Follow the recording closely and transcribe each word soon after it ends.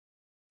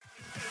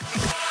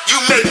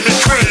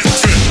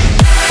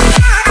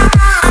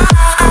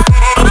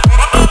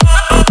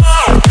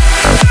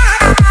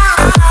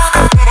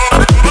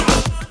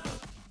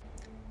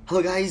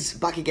guys,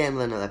 back again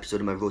with another episode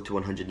of my Road to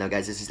 100. Now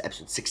guys, this is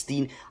episode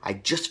 16. I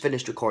just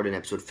finished recording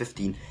episode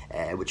 15,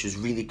 which was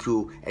really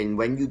cool, and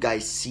when you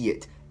guys see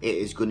it, it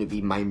is going to be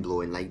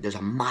mind-blowing. Like, there's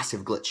a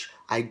massive glitch.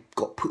 I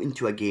got put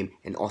into a game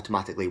and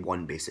automatically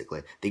won,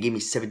 basically. They gave me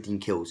 17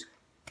 kills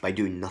by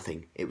doing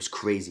nothing. It was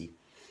crazy.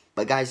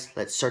 But guys,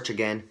 let's search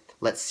again.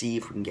 Let's see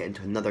if we can get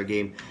into another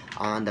game.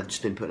 And I've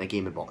just been put in a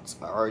game of bots.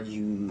 Are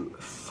you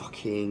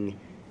fucking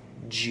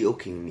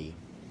joking me?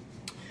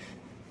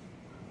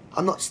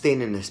 I'm not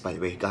staying in this, by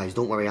the way, guys.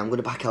 Don't worry. I'm going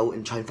to back out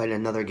and try and find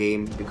another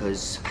game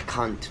because I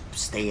can't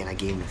stay in a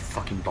game with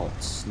fucking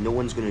bots. No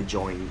one's going to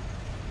join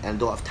and I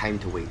don't have time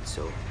to wait.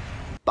 So,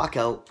 back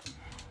out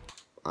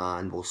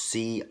and we'll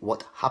see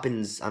what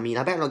happens. I mean,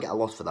 I better not get a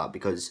loss for that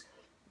because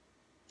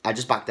I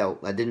just backed out.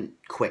 I didn't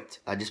quit.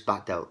 I just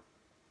backed out.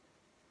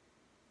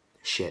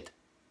 Shit.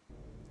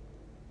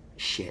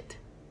 Shit.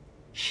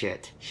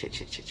 Shit. Shit,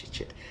 shit, shit, shit,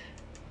 shit.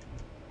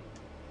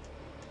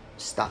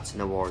 Stats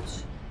and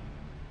awards.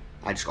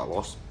 I just got a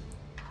loss.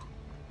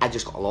 I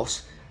just got a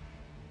loss.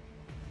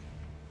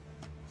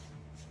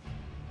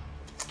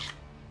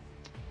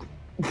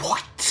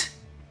 What?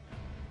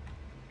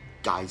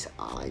 Guys,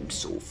 I'm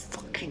so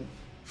fucking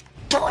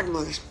done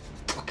with this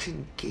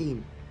fucking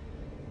game.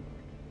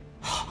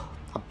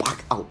 I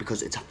backed out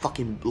because it's a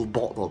fucking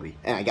bot lobby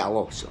and I got a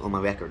loss on my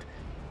record.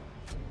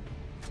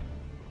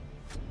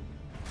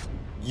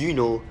 You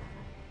know,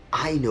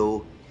 I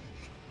know,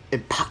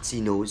 and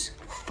Patsy knows,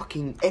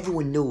 fucking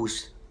everyone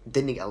knows.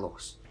 Didn't get a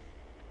loss.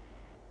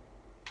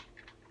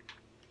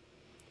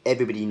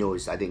 Everybody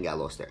knows I didn't get a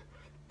loss there.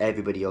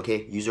 Everybody,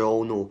 okay? You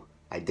all know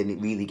I didn't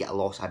really get a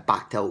loss. I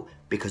backed out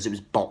because it was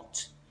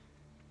bots.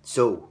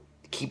 So,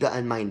 keep that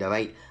in mind,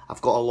 alright? I've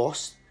got a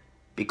loss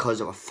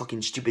because of a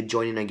fucking stupid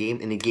joining a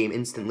game and the game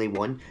instantly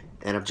won.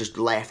 And I've just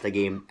left the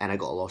game and I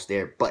got a loss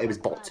there. But it was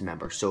bots,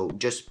 remember. So,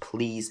 just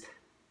please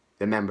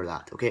remember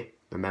that, okay?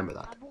 Remember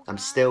that. I'm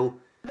still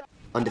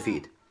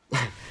undefeated.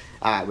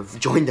 Alright, we've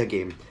joined the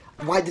game.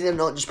 Why did it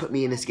not just put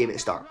me in this game at the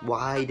start?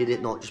 Why did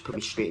it not just put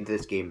me straight into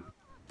this game?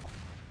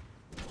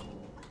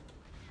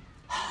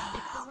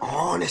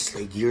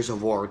 Honestly, Gears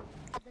of War.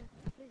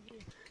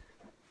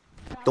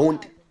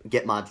 Don't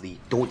get mad, Lee.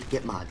 Don't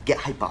get mad. Get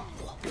hype up.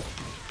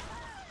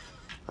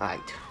 Alright.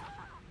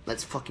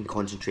 Let's fucking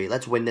concentrate.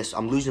 Let's win this.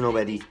 I'm losing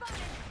already.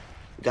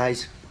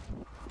 Guys,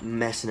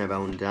 messing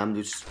around. I'm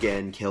just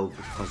getting killed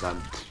because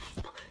I'm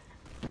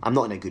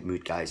not in a good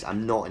mood, guys.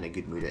 I'm not in a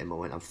good mood at the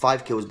moment. I'm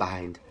 5 kills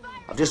behind.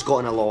 I've just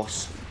gotten a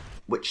loss,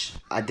 which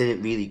I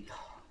didn't really...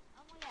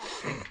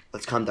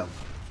 Let's calm down.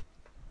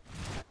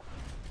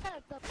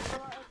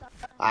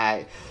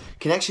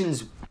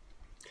 Connections...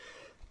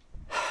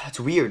 It's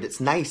weird.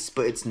 It's nice,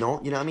 but it's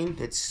not. You know what I mean?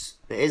 It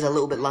is a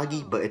little bit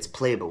laggy, but it's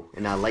playable,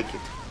 and I like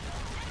it.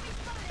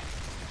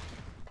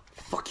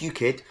 Fuck you,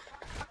 kid.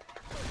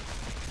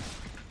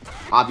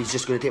 Abby's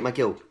just going to take my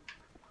kill.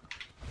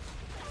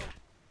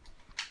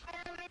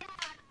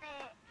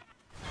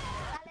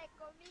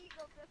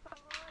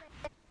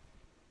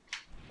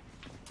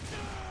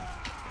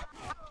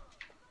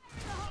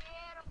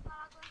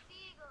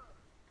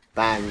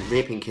 Bang,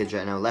 raping kids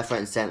right now, left, right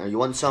and centre. You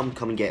want some?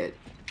 Come and get it.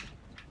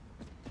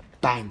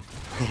 Bang.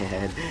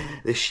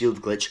 The shield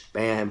glitch.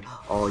 Bam.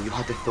 Oh, you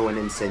had to throw an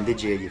insane,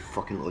 did you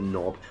fucking little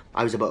knob?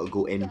 I was about to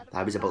go in.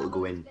 I was about to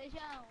go in.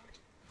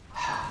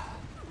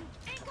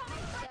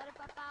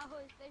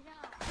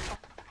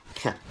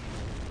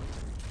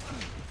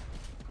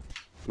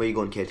 Where you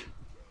going, kid?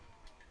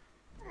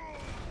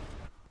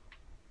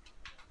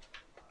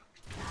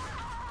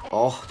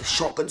 Oh, the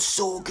shotgun's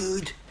so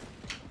good.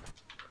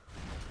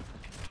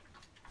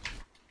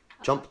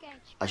 Jump.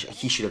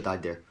 He should have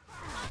died there.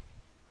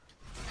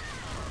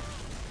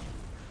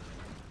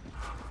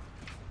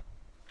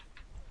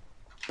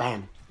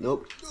 Bam.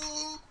 Nope.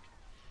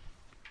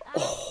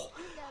 Oh,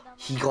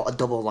 he got a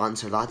double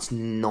lancer. That's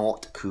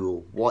not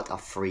cool. What a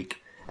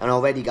freak. And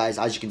already, guys,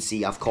 as you can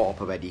see, I've caught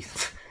up already.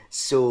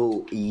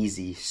 So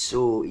easy.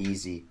 So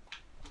easy.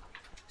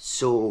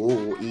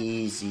 So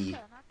easy.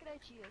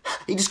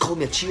 He just called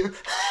me a cheater.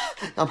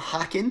 I'm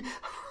hacking.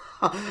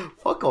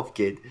 Fuck off,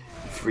 kid.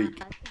 Freak.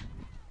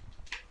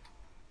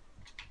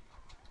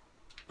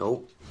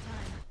 Nope.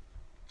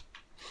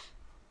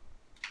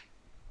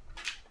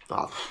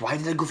 Oh, why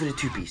did I go for the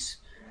 2-piece?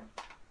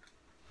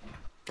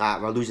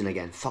 We're losing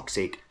again. Fuck's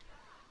sake.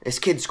 This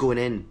kid's going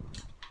in.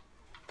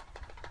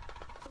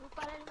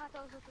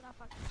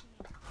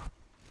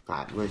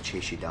 I'm gonna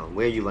chase you down.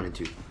 Where are you running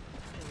to?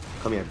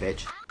 Come here,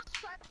 bitch.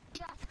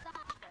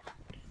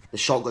 The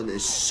shotgun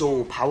is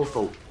so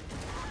powerful.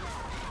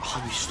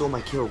 Oh, you stole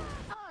my kill.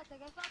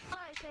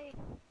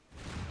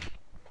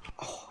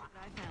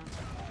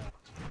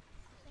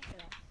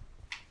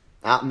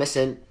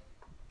 Missing.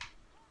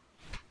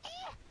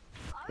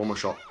 One more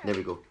shot. There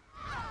we go.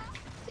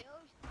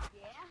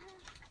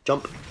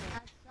 Jump.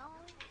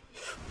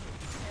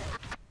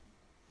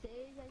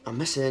 I'm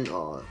missing.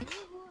 Oh.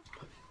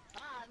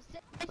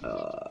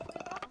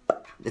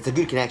 It's a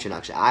good connection,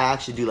 actually. I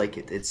actually do like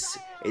it.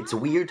 It's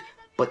weird,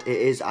 but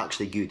it is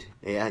actually good.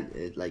 Yeah,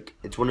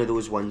 it's one of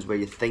those ones where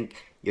you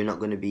think you're not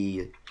going to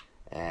be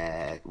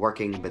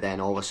working, but then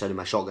all of a sudden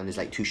my shotgun is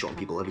like two-shotting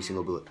people every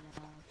single bullet.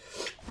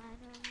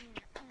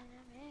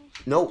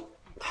 No,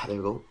 there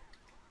we go.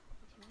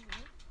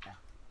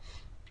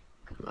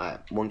 Alright,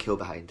 1 kill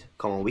behind.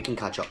 Come on, we can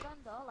catch up.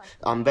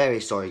 I'm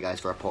very sorry guys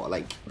for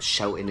like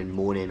shouting and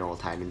moaning all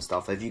the time and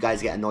stuff. If you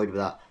guys get annoyed with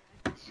that,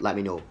 let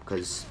me know,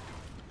 because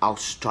I'll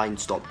try and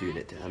stop doing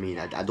it. I mean,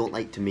 I don't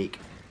like to make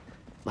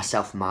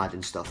myself mad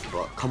and stuff,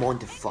 but come on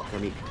to fuck, I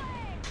mean,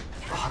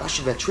 oh, that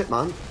should be a trip,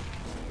 man.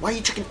 Why are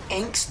you chucking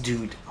inks,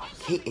 dude? I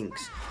hate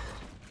inks.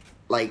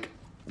 Like,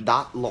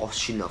 that loss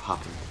shouldn't have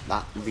happened.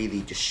 That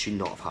really just should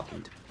not have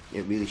happened.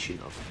 It really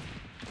shouldn't have.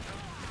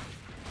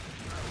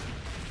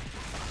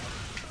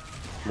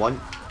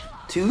 1,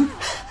 2.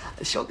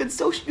 The shotgun's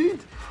so good.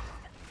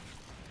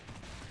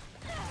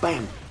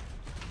 Bam.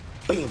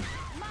 Bam.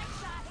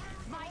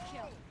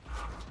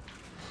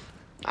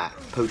 Ah,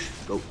 push.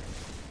 Go.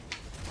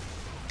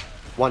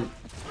 1.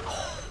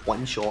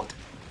 One shot.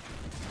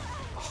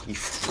 Oh, you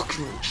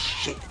fucking little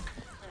shit.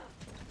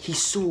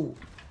 He's so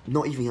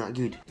not even that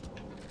good.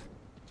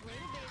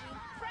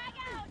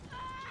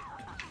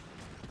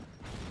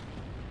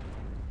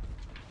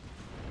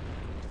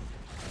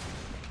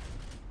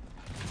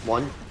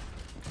 One,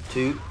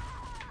 2,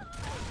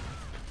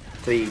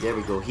 3, there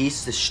we go.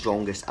 He's the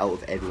strongest out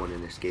of everyone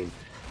in this game.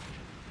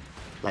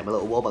 Like my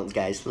little wall bounce,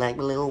 guys. Like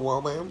my little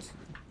wall bounce.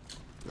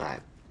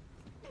 Alright.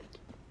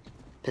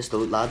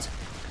 Pistol, lads.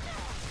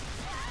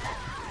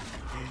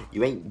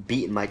 You ain't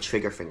beating my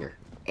trigger finger.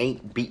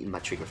 Ain't beating my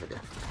trigger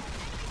finger.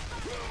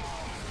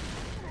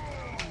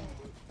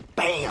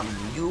 Bam!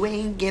 You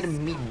ain't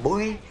getting me,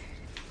 boy.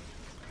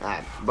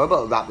 Alright, we're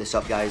about to wrap this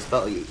up, guys.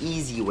 But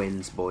easy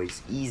wins,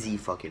 boys. Easy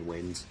fucking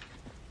wins.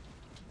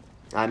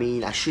 I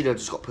mean, I should have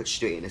just got put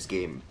straight in this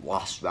game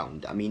last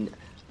round. I mean,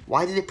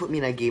 why did it put me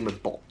in a game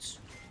of bots?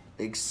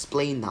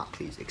 Explain that,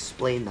 please.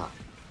 Explain that.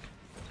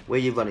 Where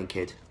are you running,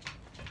 kid?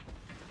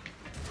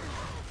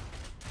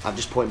 I've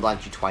just point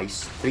blanked you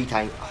twice. 3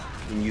 times.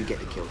 Oh, and you get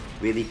the kill.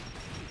 Really?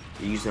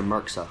 You're using a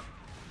Merxa.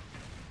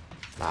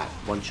 Alright,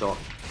 1 shot,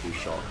 2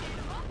 shot.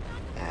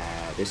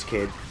 This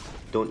kid,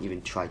 don't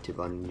even try to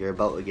run. You're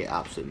about to get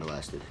absolutely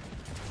molested.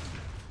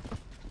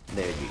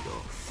 There you go.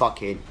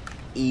 Fucking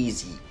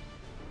easy.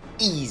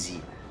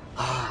 Easy.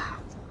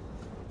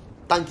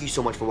 Thank you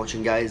so much for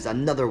watching, guys.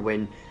 Another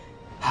win.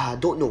 I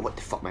don't know what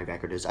the fuck my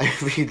record is. I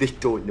really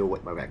don't know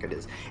what my record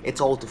is. It's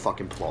all to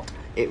fucking plot.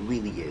 It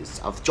really is.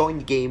 I've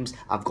joined games.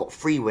 I've got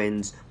 3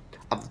 wins.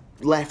 I've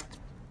left.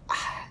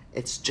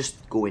 It's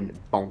just going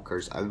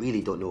bonkers. I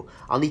really don't know.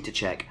 I'll need to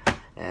check.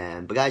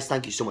 But guys,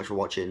 thank you so much for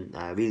watching.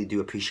 I really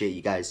do appreciate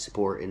you guys'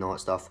 support and all that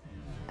stuff.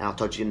 And I'll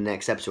talk to you in the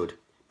next episode.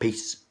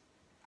 Peace.